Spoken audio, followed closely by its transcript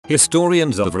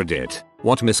Historians of Reddit,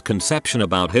 what misconception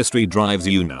about history drives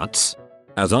you nuts?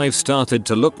 As I've started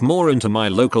to look more into my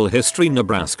local history,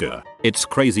 Nebraska, it's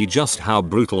crazy just how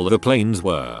brutal the plains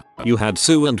were. You had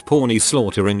Sioux and Pawnee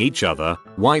slaughtering each other,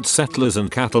 white settlers and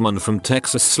cattlemen from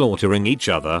Texas slaughtering each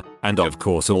other, and of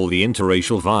course all the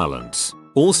interracial violence.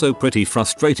 Also pretty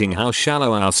frustrating how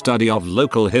shallow our study of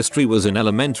local history was in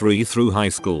elementary through high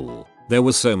school. There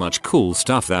was so much cool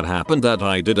stuff that happened that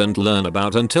I didn't learn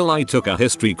about until I took a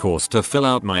history course to fill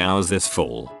out my hours this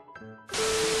fall.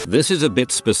 This is a bit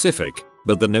specific,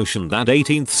 but the notion that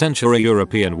 18th century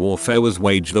European warfare was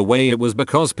waged the way it was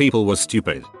because people were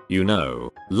stupid, you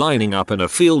know, lining up in a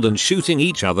field and shooting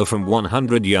each other from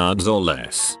 100 yards or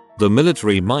less. The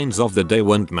military minds of the day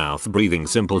weren't mouth-breathing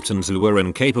simpletons who were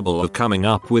incapable of coming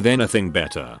up with anything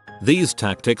better. These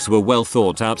tactics were well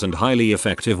thought out and highly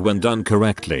effective when done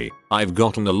correctly. I've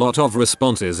gotten a lot of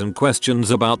responses and questions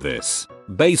about this.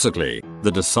 Basically,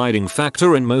 the deciding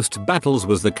factor in most battles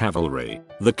was the cavalry.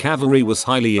 The cavalry was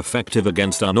highly effective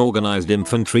against unorganized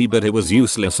infantry, but it was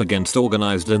useless against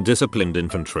organized and disciplined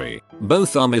infantry.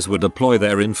 Both armies would deploy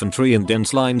their infantry in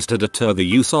dense lines to deter the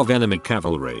use of enemy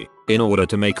cavalry. In order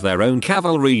to make their own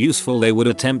cavalry useful, they would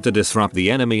attempt to disrupt the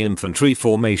enemy infantry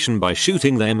formation by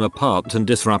shooting them apart and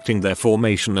disrupting their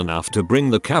formation enough to bring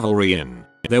the cavalry in.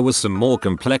 There was some more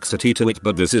complexity to it,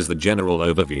 but this is the general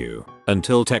overview.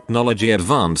 Until technology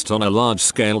advanced on a large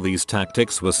scale, these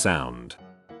tactics were sound.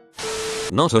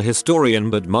 Not a historian,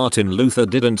 but Martin Luther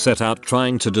didn't set out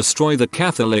trying to destroy the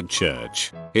Catholic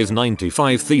Church. His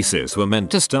 95 theses were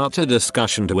meant to start a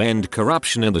discussion to end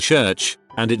corruption in the church,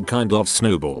 and it kind of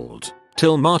snowballed.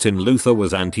 Till Martin Luther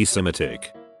was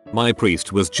anti-Semitic. My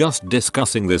priest was just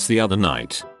discussing this the other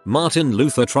night. Martin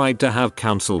Luther tried to have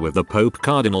counsel with the Pope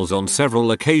cardinals on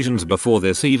several occasions before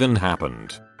this even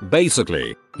happened.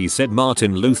 Basically, he said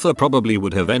Martin Luther probably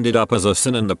would have ended up as a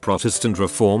sin and the Protestant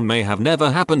reform may have never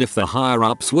happened if the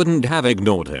higher-ups wouldn't have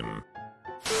ignored him.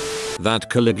 That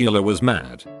Caligula was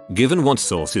mad. Given what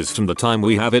sources from the time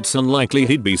we have, it's unlikely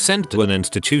he'd be sent to an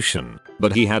institution,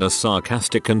 but he had a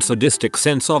sarcastic and sadistic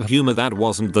sense of humor that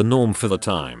wasn't the norm for the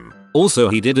time. Also,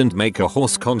 he didn't make a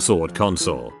horse consort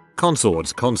consul.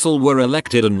 Consorts consul were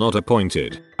elected and not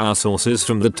appointed. Our sources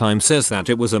from the time says that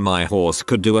it was a "my horse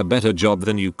could do a better job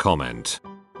than you" comment.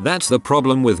 That's the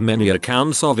problem with many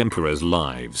accounts of emperors'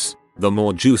 lives. The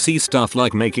more juicy stuff,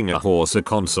 like making a horse a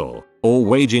consul or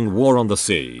waging war on the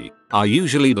sea, are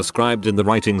usually described in the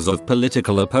writings of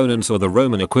political opponents or the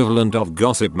Roman equivalent of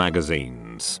gossip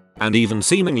magazines. And even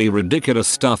seemingly ridiculous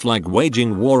stuff like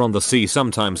waging war on the sea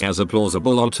sometimes has a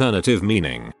plausible alternative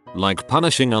meaning, like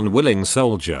punishing unwilling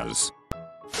soldiers.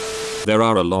 There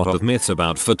are a lot of myths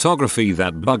about photography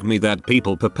that bug me that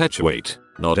people perpetuate.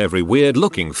 Not every weird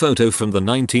looking photo from the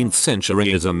 19th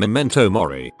century is a memento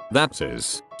mori, that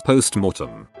is,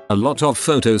 post-mortem. A lot of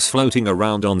photos floating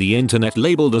around on the internet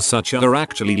labeled as such are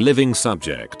actually living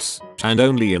subjects, and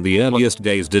only in the earliest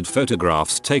days did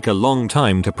photographs take a long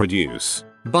time to produce.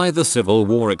 By the Civil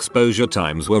War, exposure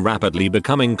times were rapidly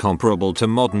becoming comparable to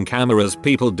modern cameras.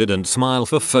 People didn't smile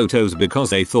for photos because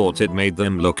they thought it made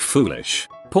them look foolish.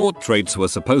 Portraits were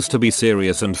supposed to be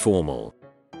serious and formal.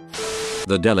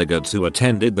 The delegates who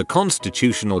attended the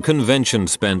Constitutional Convention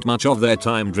spent much of their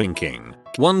time drinking.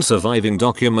 One surviving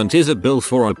document is a bill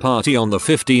for a party on the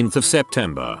 15th of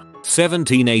September,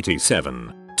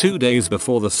 1787, 2 days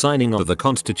before the signing of the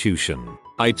Constitution.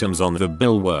 Items on the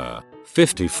bill were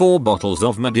 54 bottles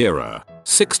of Madeira,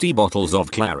 60 bottles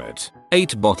of claret,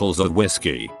 8 bottles of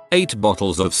whiskey, 8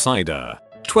 bottles of cider,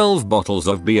 12 bottles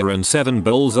of beer and 7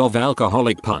 bowls of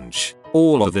alcoholic punch.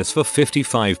 All of this for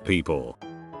 55 people.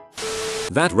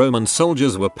 That Roman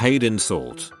soldiers were paid in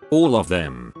salt. All of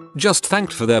them. Just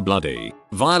thanked for their bloody,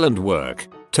 violent work.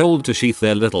 Told to sheath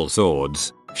their little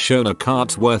swords. Shown a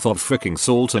cart's worth of fricking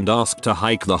salt and asked to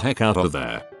hike the heck out of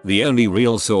there. The only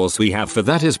real source we have for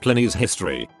that is Pliny's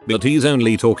history, but he's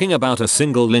only talking about a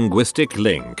single linguistic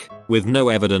link, with no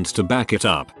evidence to back it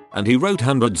up, and he wrote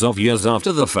hundreds of years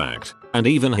after the fact, and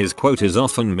even his quote is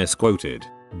often misquoted.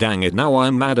 Dang it, now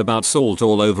I'm mad about salt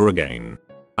all over again.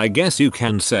 I guess you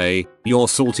can say, you're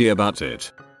salty about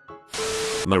it.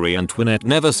 Marie Antoinette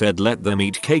never said let them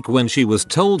eat cake when she was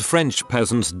told French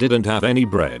peasants didn't have any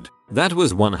bread. That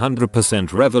was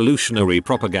 100% revolutionary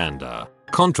propaganda.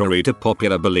 Contrary to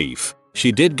popular belief,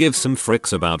 she did give some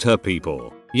fricks about her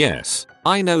people. Yes,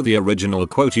 I know the original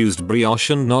quote used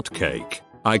brioche and not cake.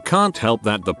 I can't help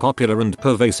that the popular and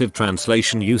pervasive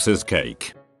translation uses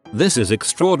cake. This is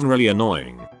extraordinarily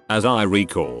annoying. As I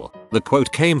recall, the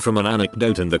quote came from an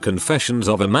anecdote in the Confessions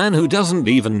of a Man who doesn't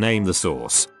even name the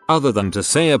source. other than to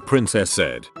say a princess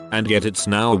said, and yet it's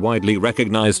now a widely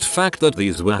recognized fact that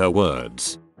these were her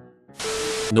words.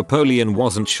 Napoleon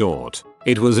wasn't short,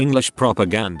 it was English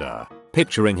propaganda,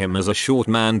 picturing him as a short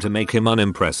man to make him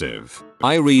unimpressive.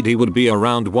 I read he would be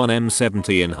around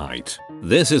 1m70 in height.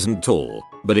 This isn't tall,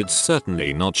 but it's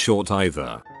certainly not short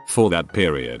either. For that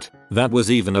period, that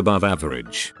was even above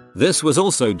average. This was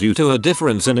also due to a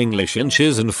difference in English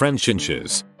inches and French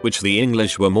inches, which the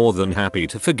English were more than happy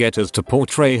to forget as to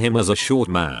portray him as a short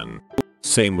man.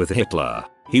 Same with Hitler,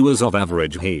 he was of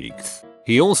average height.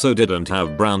 He also didn't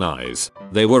have brown eyes,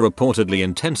 they were reportedly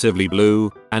intensively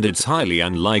blue, and it's highly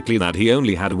unlikely that he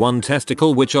only had one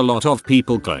testicle, which a lot of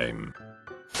people claim.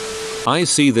 I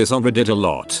see this on Reddit a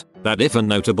lot, that if a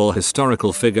notable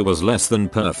historical figure was less than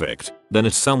perfect, then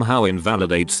it somehow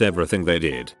invalidates everything they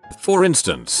did. For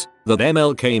instance, that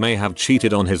MLK may have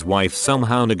cheated on his wife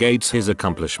somehow negates his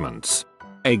accomplishments.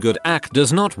 A good act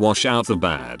does not wash out the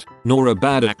bad, nor a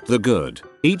bad act the good.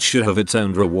 Each should have its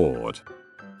own reward.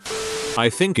 I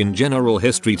think in general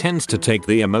history tends to take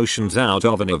the emotions out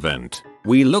of an event.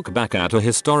 We look back at a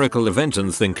historical event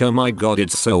and think, oh my god,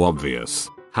 it's so obvious.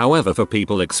 However, for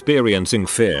people experiencing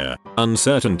fear,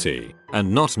 uncertainty, and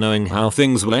not knowing how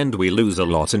things will end, we lose a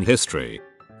lot in history.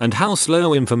 And how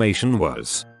slow information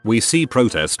was. We see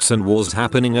protests and wars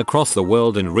happening across the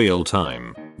world in real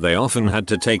time. They often had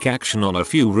to take action on a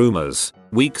few rumors,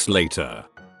 weeks later.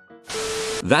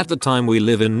 That the time we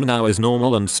live in now is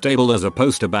normal and stable as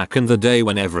opposed to back in the day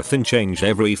when everything changed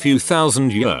every few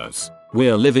thousand years.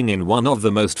 We're living in one of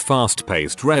the most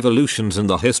fast-paced revolutions in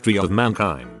the history of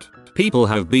mankind. People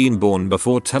have been born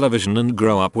before television and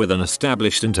grow up with an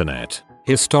established internet.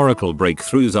 Historical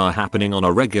breakthroughs are happening on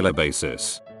a regular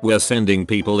basis. We're sending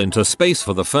people into space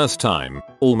for the first time.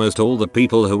 Almost all the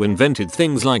people who invented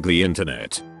things like the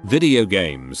internet, video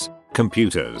games,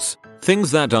 computers,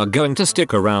 things that are going to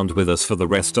stick around with us for the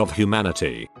rest of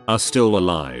humanity, are still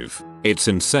alive. It's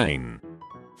insane.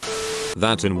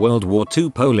 That in World War II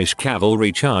Polish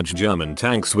cavalry charged German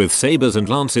tanks with sabers and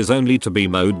lances only to be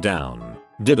mowed down.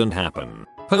 Didn't happen.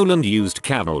 Poland used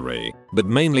cavalry, but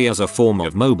mainly as a form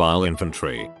of mobile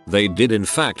infantry. They did in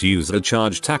fact use a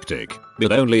charge tactic,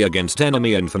 but only against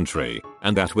enemy infantry,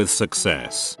 and that with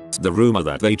success. The rumor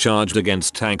that they charged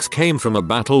against tanks came from a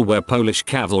battle where Polish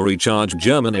cavalry charged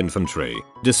German infantry,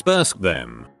 dispersed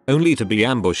them, only to be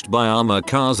ambushed by armor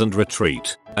cars and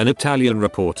retreat. An Italian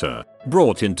reporter,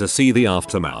 brought in to see the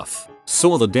aftermath,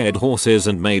 saw the dead horses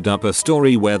and made up a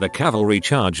story where the cavalry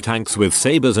charged tanks with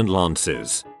sabers and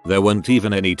lances. There weren't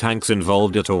even any tanks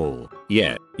involved at all.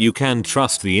 Yeah, you can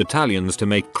trust the Italians to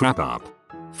make crap up.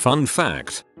 Fun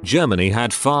fact, Germany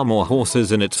had far more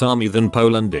horses in its army than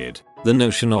Poland did. The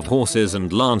notion of horses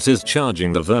and lances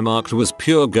charging the Wehrmacht was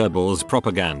pure Goebbels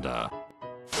propaganda.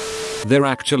 There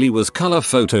actually was color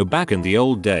photo back in the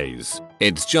old days.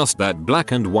 It's just that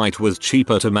black and white was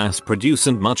cheaper to mass produce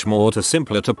and much more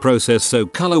simpler to process, so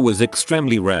color was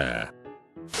extremely rare.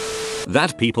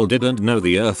 That people didn't know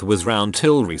the earth was round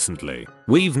till recently.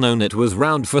 We've known it was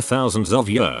round for thousands of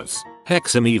years. Heck,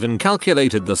 some even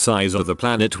calculated the size of the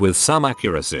planet with some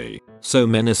accuracy. So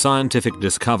many scientific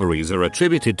discoveries are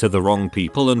attributed to the wrong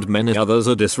people and many others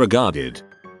are disregarded.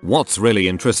 What's really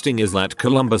interesting is that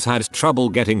Columbus had trouble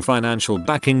getting financial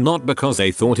backing, not because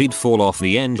they thought he'd fall off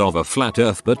the end of a flat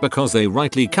earth, but because they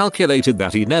rightly calculated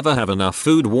that he'd never have enough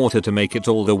food water to make it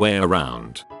all the way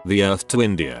around the earth to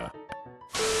India.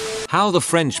 How the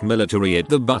French military ate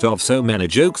the butt of so many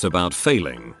jokes about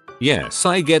failing. Yes,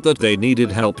 I get that they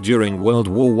needed help during World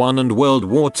War I and World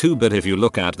War II, but if you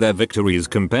look at their victories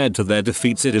compared to their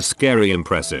defeats, it is scary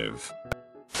impressive.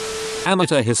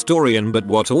 Amateur historian, but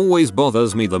what always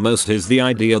bothers me the most is the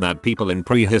idea that people in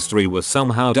prehistory were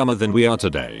somehow dumber than we are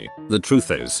today. The truth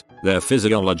is, their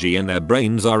physiology and their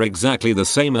brains are exactly the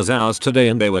same as ours today,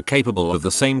 and they were capable of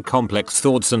the same complex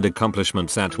thoughts and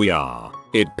accomplishments that we are.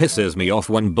 It pisses me off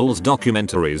when Bull's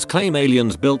documentaries claim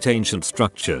aliens built ancient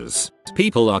structures.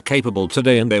 People are capable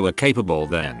today and they were capable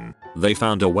then. They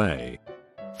found a way.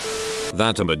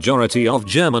 That a majority of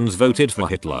Germans voted for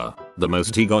Hitler. The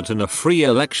most he got in a free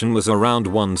election was around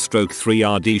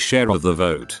 1/3 share of the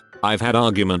vote. I've had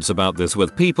arguments about this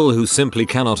with people who simply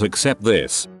cannot accept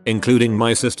this, including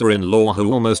my sister-in-law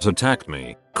who almost attacked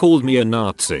me, called me a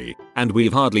Nazi, and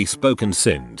we've hardly spoken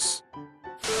since.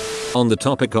 On the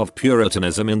topic of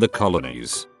Puritanism in the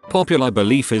colonies, popular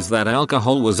belief is that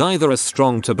alcohol was either a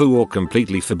strong taboo or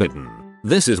completely forbidden.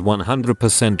 This is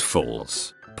 100%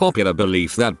 false. Popular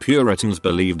belief that Puritans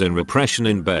believed in repression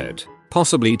in bed,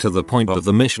 possibly to the point of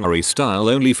the missionary style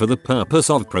only for the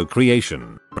purpose of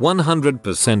procreation.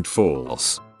 100%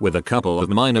 false, with a couple of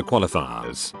minor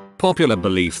qualifiers. Popular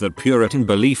belief that Puritan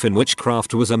belief in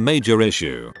witchcraft was a major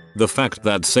issue. The fact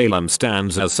that Salem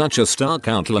stands as such a stark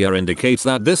outlier indicates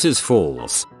that this is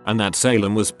false, and that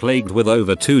Salem was plagued with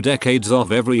over 2 decades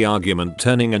of every argument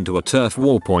turning into a turf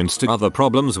war points to other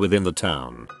problems within the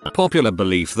town. Popular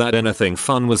belief that anything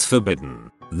fun was forbidden.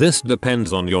 This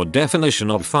depends on your definition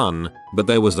of fun, but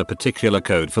there was a particular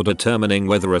code for determining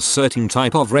whether a certain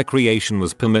type of recreation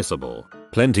was permissible.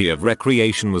 Plenty of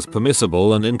recreation was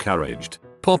permissible and encouraged.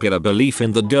 Popular belief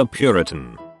in the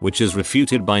Puritan, which is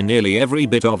refuted by nearly every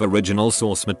bit of original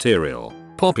source material.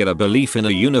 Popular belief in a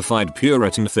unified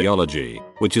Puritan theology,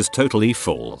 which is totally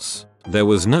false. There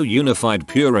was no unified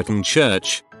Puritan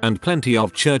church, and plenty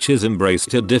of churches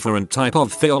embraced a different type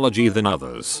of theology than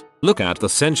others. Look at the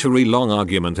century-long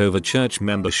argument over church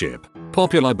membership.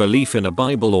 Popular belief in a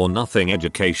Bible or nothing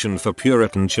education for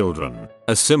Puritan children.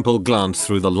 A simple glance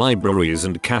through the libraries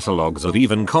and catalogs of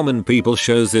even common people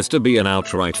shows this to be an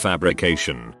outright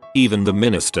fabrication. Even the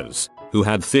ministers, who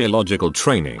had theological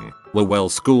training, were well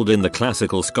schooled in the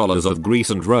classical scholars of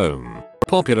Greece and Rome.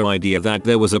 Popular idea that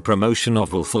there was a promotion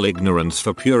of willful ignorance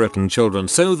for Puritan children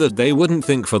so that they wouldn't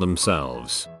think for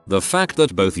themselves. The fact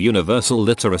that both universal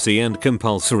literacy and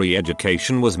compulsory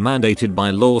education was mandated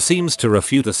by law seems to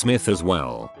refute the myth as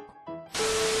well.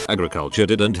 Agriculture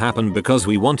didn't happen because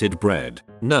we wanted bread.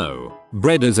 No,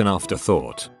 bread is an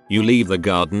afterthought. You leave the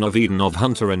Garden of Eden of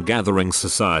hunter and gathering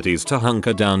societies to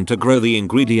hunker down to grow the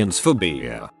ingredients for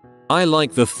beer. I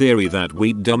like the theory that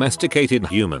wheat domesticated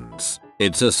humans.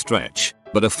 It's a stretch,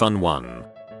 but a fun one.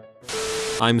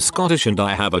 I'm Scottish and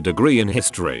I have a degree in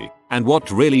history, and what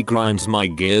really grinds my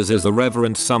gears is the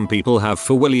reverence some people have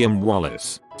for William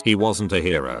Wallace. He wasn't a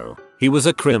hero. He was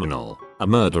a criminal, a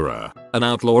murderer, an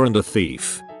outlaw and a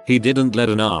thief. He didn't lead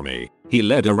an army. He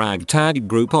led a ragtag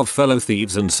group of fellow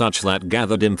thieves and such that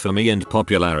gathered infamy and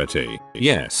popularity.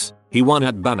 Yes, he won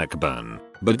at Bannockburn,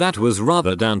 but that was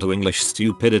rather down to English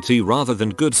stupidity rather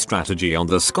than good strategy on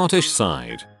the Scottish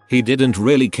side. He didn't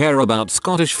really care about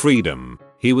Scottish freedom.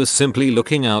 He was simply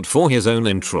looking out for his own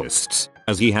interests,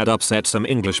 as he had upset some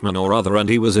Englishman or other and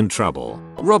he was in trouble.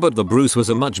 Robert the Bruce was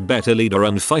a much better leader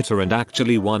and fighter and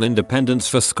actually won independence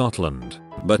for Scotland.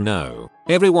 But no,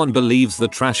 everyone believes the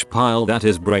trash pile that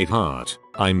is Braveheart.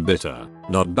 I'm bitter,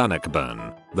 not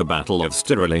Bannockburn, the Battle of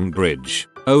Stirling Bridge.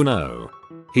 Oh no.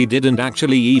 He didn't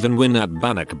actually even win at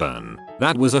Bannockburn.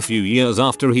 That was a few years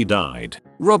after he died.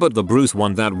 Robert the Bruce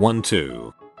won that one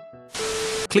too.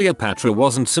 Cleopatra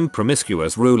wasn't some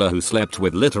promiscuous ruler who slept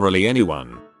with literally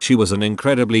anyone. She was an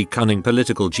incredibly cunning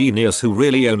political genius who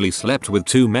really only slept with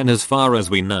 2 men as far as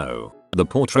we know. The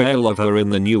portrayal of her in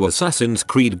the new Assassin's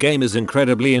Creed game is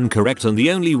incredibly incorrect and the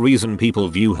only reason people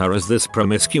view her as this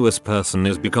promiscuous person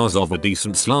is because of a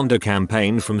decent slander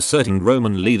campaign from certain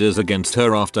Roman leaders against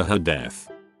her after her death.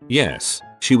 Yes,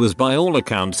 she was by all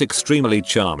accounts extremely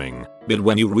charming, but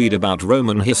when you read about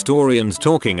Roman historians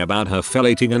talking about her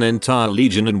fellating an entire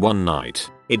legion in one night,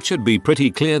 it should be pretty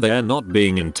clear they're not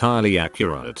being entirely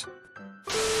accurate.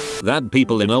 That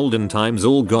people in olden times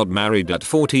all got married at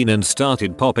 14 and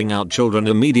started popping out children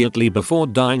immediately before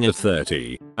dying at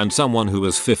 30, and someone who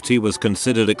was 50 was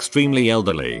considered extremely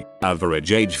elderly.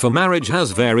 Average age for marriage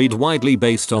has varied widely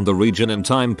based on the region and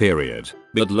time period,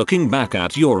 but looking back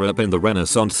at Europe in the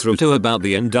Renaissance through to about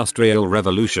the Industrial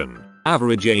Revolution,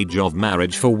 average age of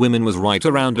marriage for women was right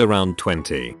around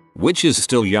 20, which is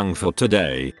still young for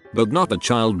today, but not the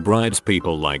child brides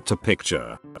people like to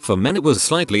picture. For men it was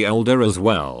slightly older as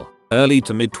well. Early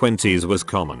to mid-20s was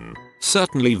common.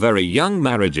 Certainly very young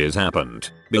marriages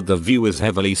happened, but the view is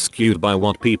heavily skewed by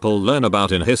what people learn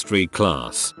about in history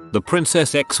class. The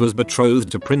Princess X was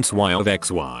betrothed to Prince Y of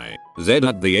XY, Z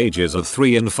at the ages of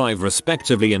 3 and 5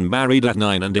 respectively and married at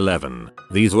 9 and 11.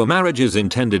 These were marriages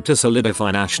intended to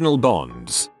solidify national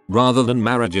bonds, rather than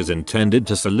marriages intended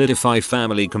to solidify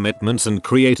family commitments and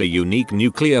create a unique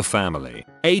nuclear family.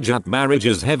 Age at marriage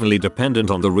is heavily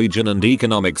dependent on the region and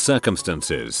economic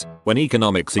circumstances. When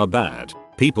economics are bad,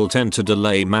 people tend to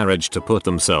delay marriage to put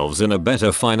themselves in a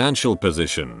better financial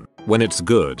position. When it's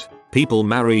good, people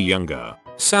marry younger.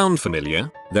 Sound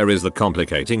familiar? There is the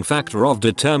complicating factor of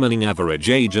determining average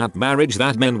age at marriage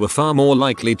that men were far more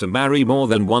likely to marry more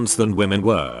than once than women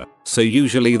were, so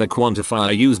usually the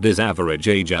quantifier used is average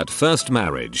age at first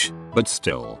marriage, but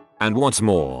still. And what's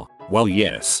more, well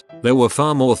yes, there were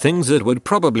far more things that would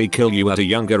probably kill you at a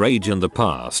younger age in the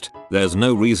past. There's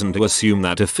no reason to assume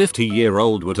that a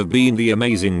 50-year-old would have been the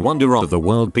amazing wonder of the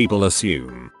world people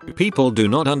assume. People do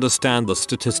not understand the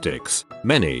statistics.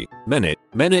 Many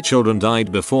children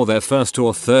died before their first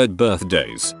or third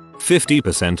birthdays.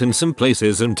 50% in some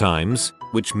places and times,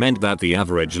 which meant that the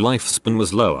average lifespan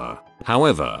was lower.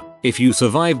 However, if you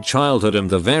survived childhood and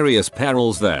the various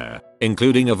perils there,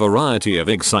 including a variety of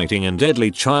exciting and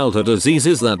deadly childhood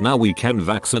diseases that now we can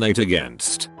vaccinate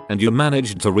against, and you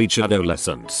managed to reach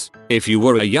adolescence, if you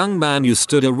were a young man you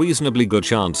stood a reasonably good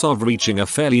chance of reaching a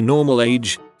fairly normal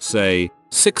age, say,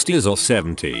 60s or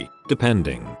 70,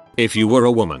 depending. If you were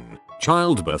a woman,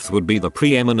 childbirth would be the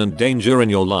preeminent danger in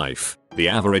your life. The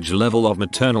average level of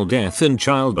maternal death in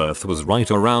childbirth was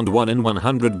right around 1 in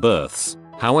 100 births.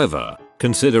 However,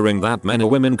 considering that men or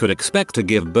women could expect to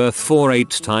give birth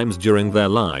 4-8 times during their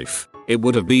life, it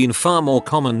would have been far more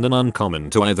common than uncommon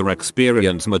to either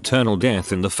experience maternal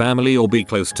death in the family or be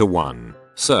close to one.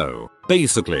 So,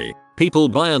 basically, people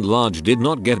by and large did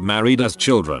not get married as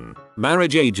children.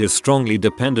 Marriage age is strongly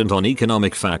dependent on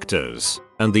economic factors,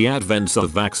 and the advents of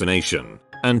vaccination,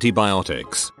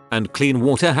 antibiotics, and clean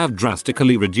water have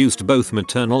drastically reduced both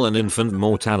maternal and infant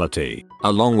mortality,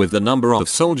 along with the number of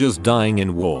soldiers dying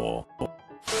in war.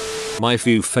 My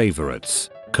few favorites.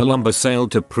 Columbus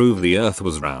sailed to prove the earth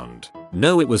was round.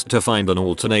 No, it was to find an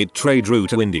alternate trade route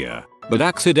to India, but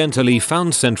accidentally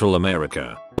found Central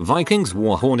America. Vikings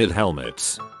wore horned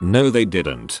helmets. No, they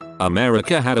didn't.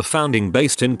 America had a founding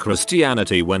based in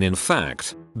Christianity when in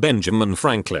fact, Benjamin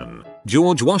Franklin,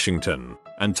 George Washington,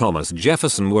 and Thomas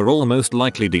Jefferson were all most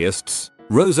likely deists.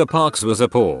 Rosa Parks was a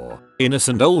poor,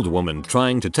 innocent old woman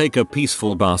trying to take a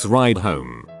peaceful bus ride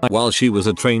home. While she was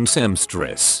a trained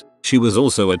seamstress, she was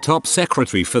also a top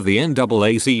secretary for the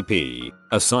NAACP,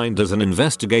 assigned as an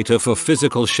investigator for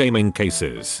physical shaming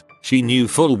cases. She knew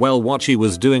full well what she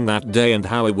was doing that day and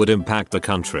how it would impact the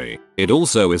country. It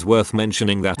also is worth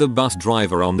mentioning that the bus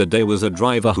driver on the day was a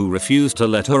driver who refused to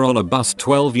let her on a bus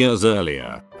 12 years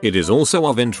earlier. It is also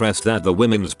of interest that the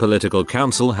Women's Political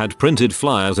Council had printed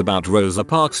flyers about Rosa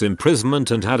Parks' imprisonment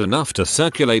and had enough to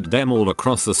circulate them all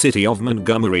across the city of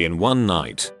Montgomery in one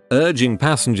night, urging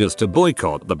passengers to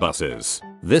boycott the buses.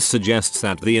 This suggests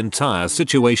that the entire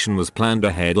situation was planned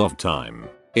ahead of time.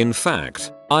 In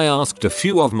fact, I asked a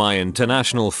few of my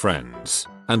international friends,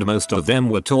 and most of them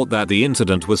were taught that the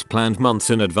incident was planned months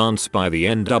in advance by the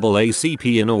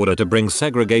NAACP in order to bring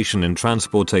segregation in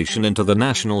transportation into the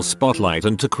national spotlight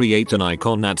and to create an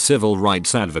icon that civil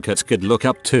rights advocates could look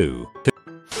up to.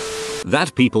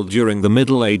 That people during the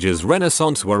Middle Ages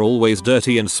Renaissance were always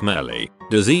dirty and smelly.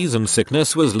 Disease and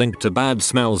sickness was linked to bad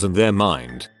smells in their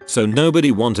mind, so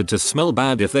nobody wanted to smell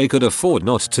bad if they could afford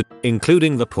not to,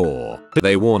 including the poor.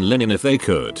 They wore linen if they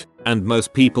could, and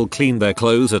most people cleaned their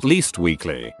clothes at least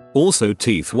weekly. Also,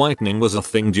 teeth whitening was a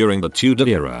thing during the Tudor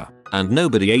era, and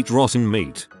nobody ate rotten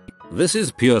meat. This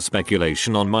is pure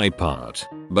speculation on my part,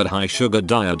 but high sugar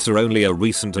diets are only a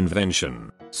recent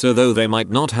invention. So though they might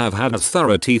not have had as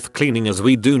thorough teeth cleaning as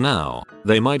we do now,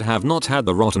 they might have not had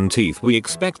the rotten teeth we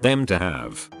expect them to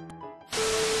have.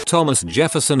 Thomas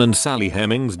Jefferson and Sally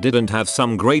Hemings didn't have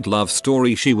some great love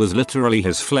story. She was literally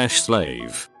his flesh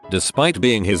slave. Despite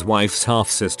being his wife's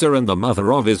half-sister and the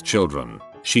mother of his children,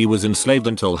 she was enslaved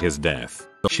until his death.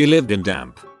 She lived in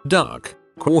damp, dark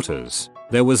quarters.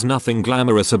 There was nothing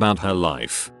glamorous about her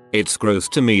life. It's gross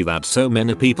to me that so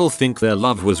many people think their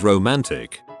love was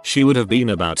romantic. She would have been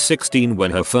about 16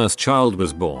 when her first child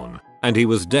was born, and he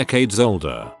was decades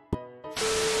older.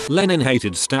 Lenin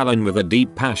hated Stalin with a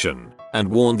deep passion, and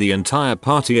warned the entire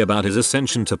party about his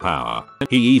ascension to power.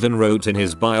 He even wrote in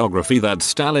his biography that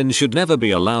Stalin should never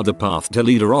be allowed the path to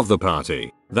leader of the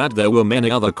party, that there were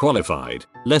many other qualified,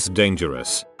 less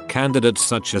dangerous candidates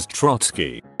such as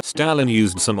Trotsky. Stalin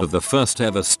used some of the first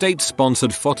ever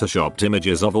state-sponsored photoshopped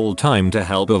images of all time to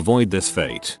help avoid this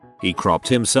fate. He cropped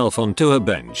himself onto a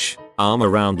bench, arm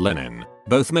around Lenin,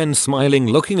 both men smiling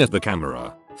looking at the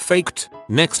camera. Faked.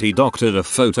 Next he doctored a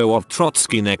photo of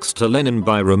Trotsky next to Lenin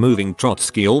by removing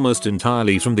Trotsky almost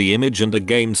entirely from the image and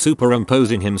again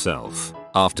superimposing himself.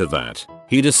 After that,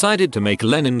 he decided to make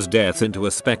Lenin's death into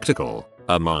a spectacle,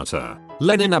 a martyr.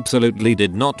 Lenin absolutely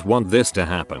did not want this to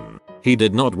happen. He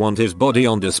did not want his body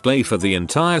on display for the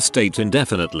entire state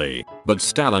indefinitely, but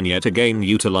Stalin yet again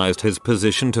utilized his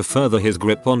position to further his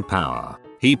grip on power.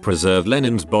 He preserved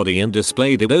Lenin's body and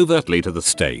displayed it overtly to the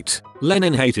state.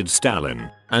 Lenin hated Stalin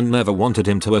and never wanted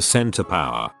him to ascend to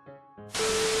power.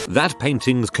 That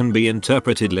paintings can be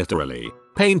interpreted literally.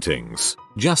 Paintings,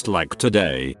 just like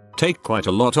today, take quite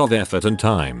a lot of effort and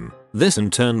time. This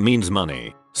in turn means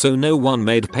money. So no one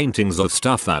made paintings of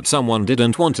stuff that someone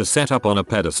didn't want to set up on a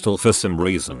pedestal for some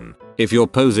reason. If you're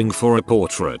posing for a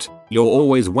portrait, you're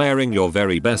always wearing your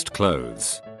very best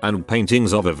clothes. And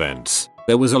paintings of events,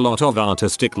 there was a lot of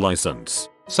artistic license.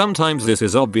 Sometimes this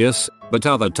is obvious, but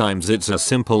other times it's as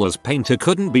simple as painter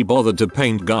couldn't be bothered to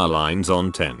paint guy lines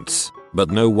on tents.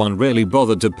 but no one really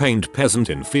bothered to paint peasant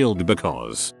in field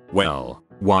because, well,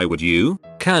 why would you?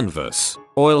 Canvas,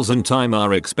 oils and time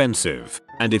are expensive,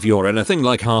 and if you're anything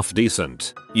like half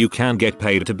decent, you can get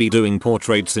paid to be doing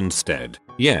portraits instead.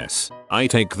 Yes, I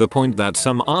take the point that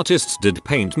some artists did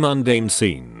paint mundane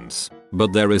scenes,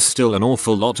 but there is still an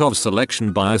awful lot of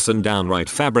selection bias and downright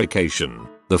fabrication.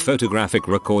 The photographic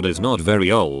record is not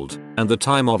very old, and the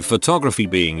time of photography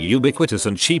being ubiquitous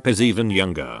and cheap is even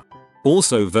younger.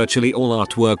 Also, virtually all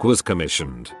artwork was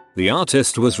commissioned. The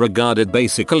artist was regarded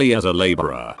basically as a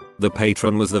laborer. The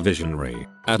patron was the visionary,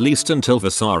 at least until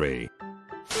Vasari.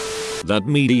 That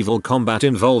medieval combat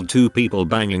involved two people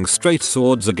banging straight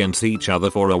swords against each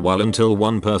other for a while until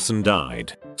one person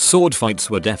died. Sword fights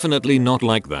were definitely not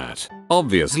like that.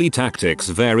 Obviously tactics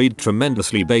varied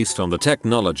tremendously based on the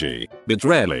technology, but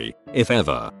rarely, if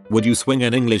ever, would you swing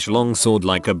an English longsword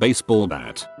like a baseball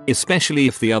bat, especially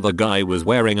if the other guy was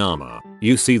wearing armor.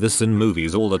 You see this in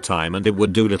movies all the time and it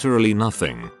would do literally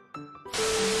nothing.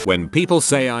 When people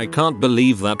say I can't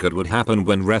believe that would happen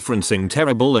when referencing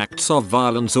terrible acts of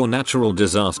violence or natural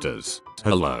disasters,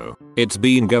 hello, it's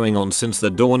been going on since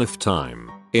the dawn of time.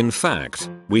 In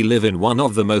fact, we live in one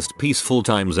of the most peaceful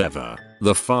times ever.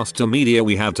 The faster media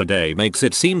we have today makes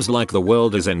it seems like the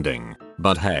world is ending.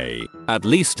 But hey, at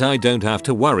least I don't have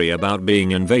to worry about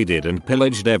being invaded and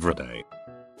pillaged every day.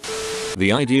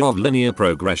 The idea of linear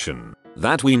progression,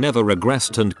 that we never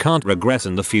regressed and can't regress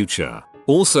in the future.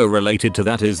 Also related to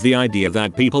that is the idea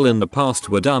that people in the past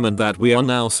were dumb and that we are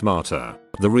now smarter.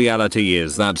 The reality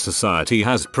is that society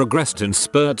has progressed in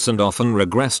spurts and often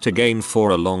regressed again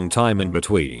for a long time in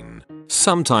between.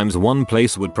 Sometimes one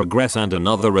place would progress and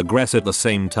another regress at the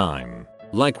same time.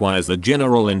 Likewise, the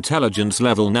general intelligence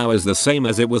level now is the same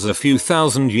as it was a few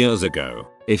thousand years ago.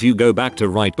 If you go back to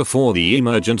right before the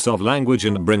emergence of language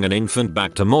and bring an infant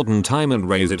back to modern time and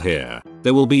raise it here,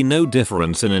 there will be no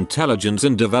difference in intelligence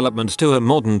and development to a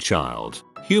modern child.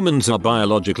 Humans are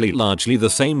biologically largely the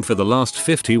same for the last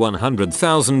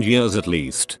 100,000 years at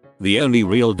least. The only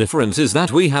real difference is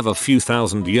that we have a few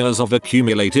thousand years of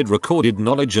accumulated recorded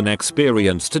knowledge and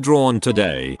experience to draw on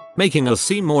today, making us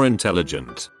seem more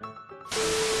intelligent.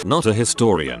 Not a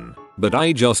historian, but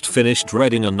I just finished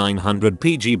reading a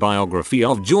 900-page biography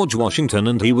of George Washington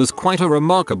and he was quite a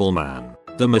remarkable man.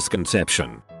 The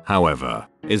misconception, however,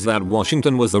 is that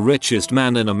Washington was the richest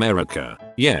man in America.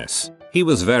 Yes, he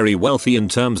was very wealthy in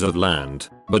terms of land,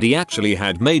 but he actually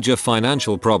had major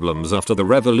financial problems after the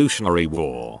Revolutionary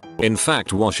War. In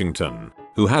fact, Washington,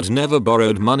 who had never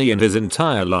borrowed money in his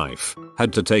entire life,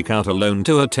 had to take out a loan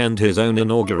to attend his own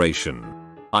inauguration.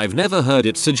 I've never heard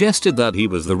it suggested that he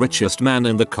was the richest man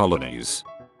in the colonies.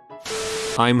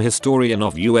 I'm historian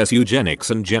of US eugenics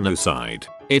and genocide.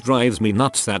 It drives me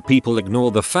nuts that people ignore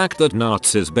the fact that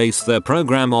Nazis based their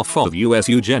program off of US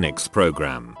eugenics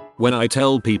program. When I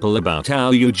tell people about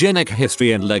our eugenic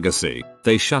history and legacy,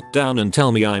 they shut down and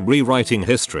tell me I'm rewriting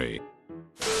history.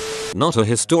 Not a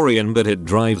historian, but it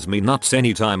drives me nuts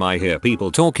anytime I hear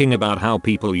people talking about how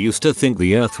people used to think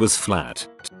the earth was flat.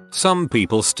 Some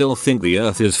people still think the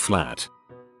earth is flat.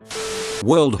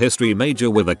 World history major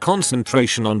with a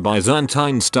concentration on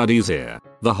Byzantine studies here.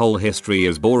 The whole history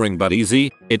is boring but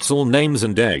easy, it's all names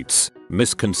and dates.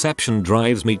 Misconception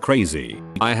drives me crazy.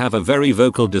 I have a very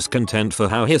vocal discontent for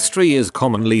how history is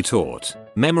commonly taught.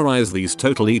 Memorize these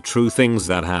totally true things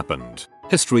that happened.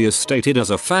 History is stated as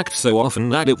a fact so often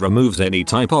that it removes any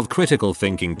type of critical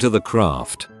thinking to the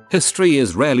craft. History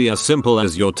is rarely as simple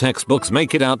as your textbooks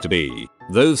make it out to be.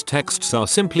 Those texts are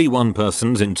simply one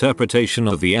person's interpretation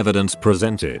of the evidence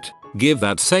presented. Give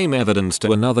that same evidence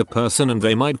to another person and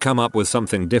they might come up with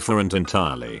something different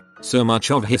entirely. So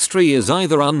much of history is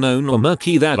either unknown or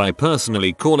murky that I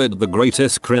personally call it the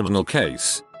greatest criminal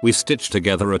case. We stitch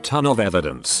together a ton of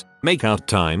evidence, make our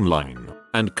timeline,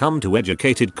 and come to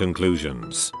educated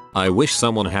conclusions. I wish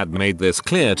someone had made this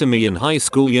clear to me in high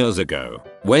school years ago.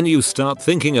 When you start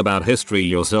thinking about history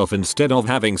yourself instead of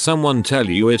having someone tell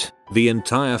you it, the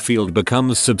entire field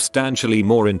becomes substantially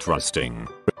more interesting.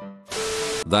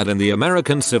 That in the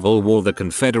American Civil War the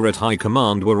Confederate High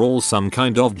Command were all some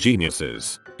kind of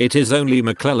geniuses. It is only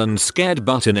McClellan's scared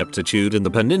butt ineptitude in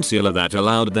the peninsula that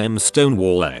allowed them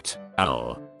Stonewall et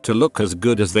al. To look as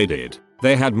good as they did.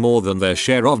 They had more than their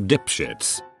share of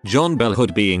dipshits. John Bell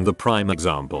Hood being the prime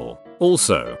example.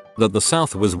 Also, that the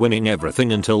South was winning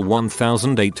everything until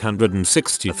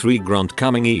 1863 Grant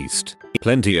coming east.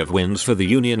 Plenty of wins for the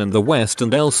Union in the West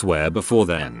and elsewhere before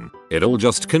then. It all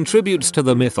just contributes to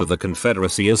the myth of the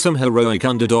Confederacy as some heroic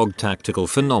underdog tactical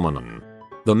phenomenon.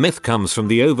 The myth comes from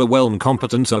the overwhelming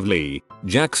competence of Lee,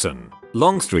 Jackson,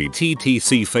 Longstreet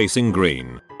etc. facing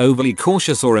green, overly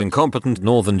cautious or incompetent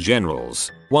northern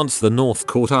generals. Once the North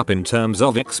caught up in terms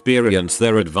of experience,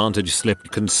 their advantage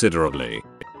slipped considerably.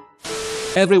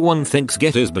 Everyone thinks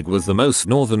Gettysburg was the most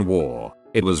northern war.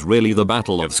 It was really the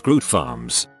Battle of Scroot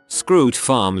Farms. Scroot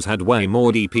Farms had way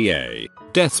more DPA,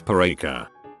 deaths per acre.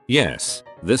 Yes,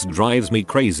 this drives me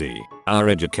crazy. Our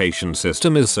education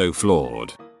system is so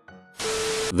flawed.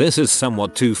 This is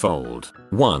somewhat twofold.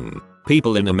 1.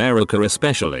 People in America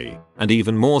especially, and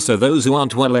even more so those who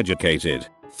aren't well educated,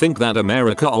 think that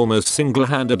America almost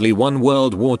single-handedly won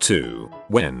World War II,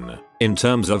 when, in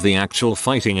terms of the actual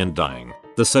fighting and dying,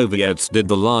 the Soviets did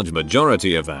the large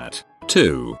majority of that.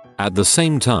 2. At the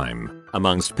same time,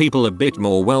 amongst people a bit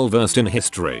more well-versed in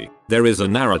history, there is a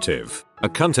narrative, a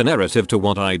counter-narrative to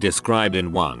what I described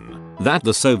in 1, that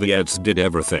the Soviets did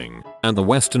everything, and the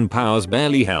Western powers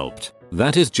barely helped.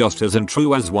 That is just as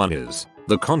untrue as 1 is.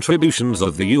 The contributions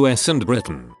of the US and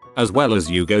Britain, as well as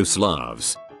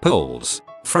Yugoslavs, Poles,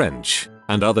 French,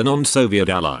 and other non-Soviet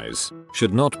allies,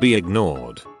 should not be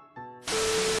ignored.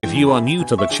 If you are new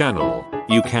to the channel,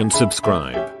 you can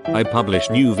subscribe. I publish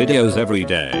new videos every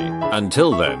day.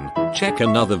 Until then, check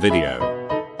another video.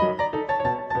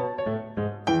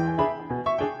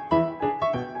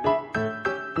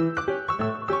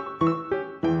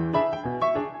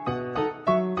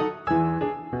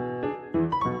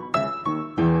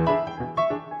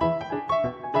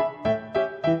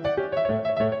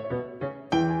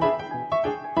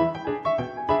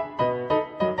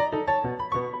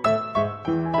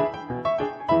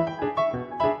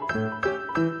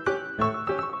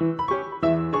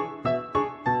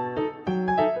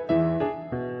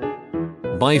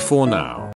 Bye for now.